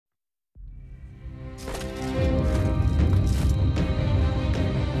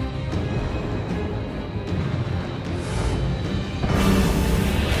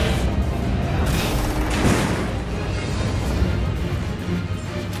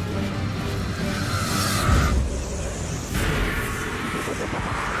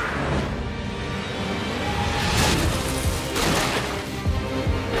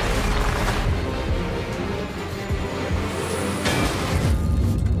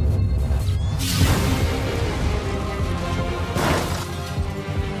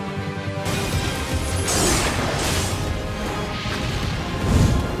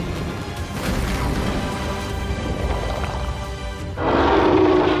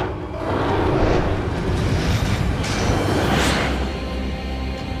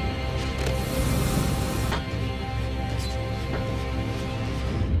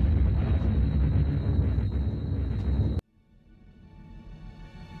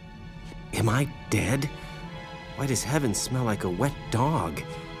Am I dead? Why does heaven smell like a wet dog?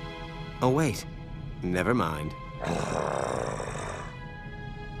 Oh wait, never mind.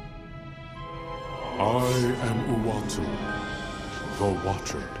 I am Uatu, the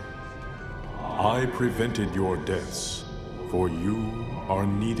Watcher. I prevented your deaths, for you are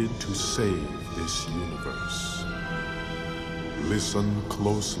needed to save this universe. Listen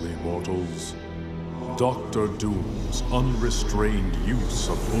closely, mortals. Dr. Doom's unrestrained use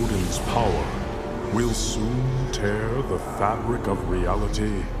of Odin's power will soon tear the fabric of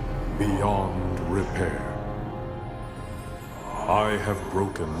reality beyond repair. I have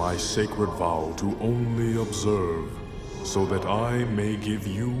broken my sacred vow to only observe, so that I may give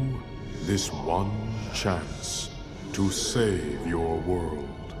you this one chance to save your world.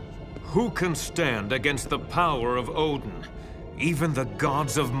 Who can stand against the power of Odin? Even the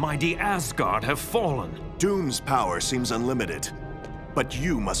gods of mighty Asgard have fallen. Doom's power seems unlimited, but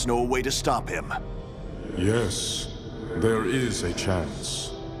you must know a way to stop him. Yes, there is a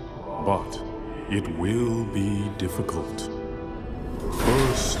chance, but it will be difficult.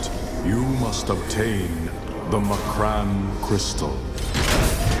 First, you must obtain the Makran Crystal,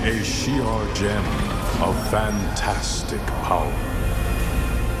 a Shi'ar gem of fantastic power.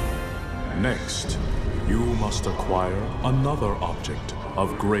 Next, you must acquire another object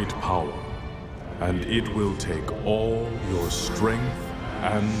of great power, and it will take all your strength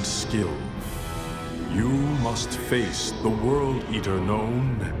and skill. You must face the World Eater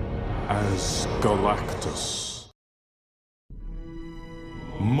known as Galactus.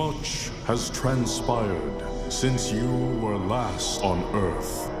 Much has transpired since you were last on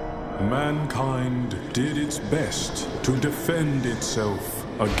Earth. Mankind did its best to defend itself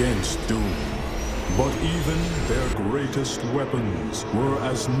against Doom. But even their greatest weapons were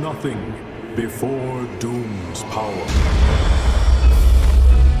as nothing before Doom's power.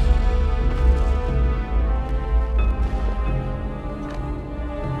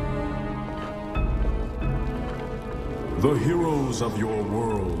 The heroes of your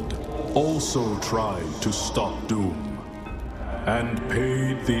world also tried to stop Doom, and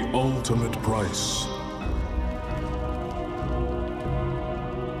paid the ultimate price.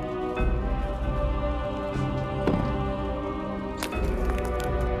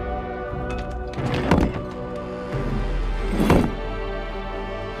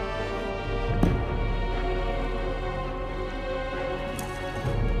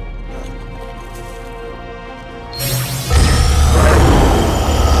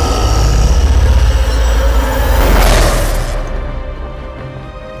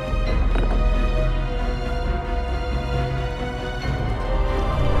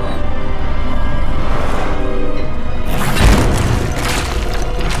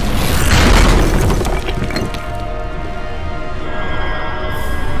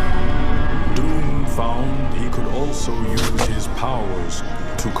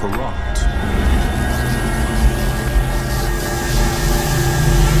 To corrupt.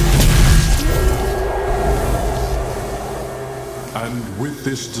 And with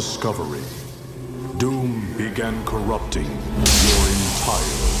this discovery, Doom began corrupting your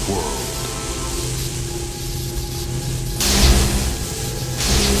entire world.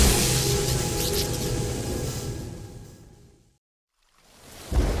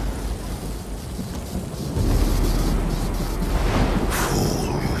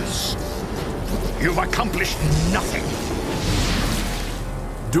 You've accomplished nothing.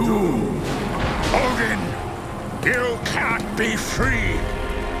 Doom! Odin, you can't be free.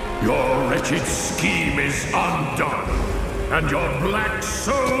 Your wretched scheme is undone, and your black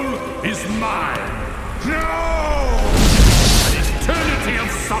soul is mine. No! An eternity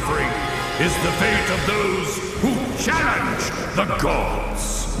of suffering is the fate of those who challenge the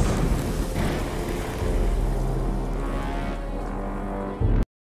gods.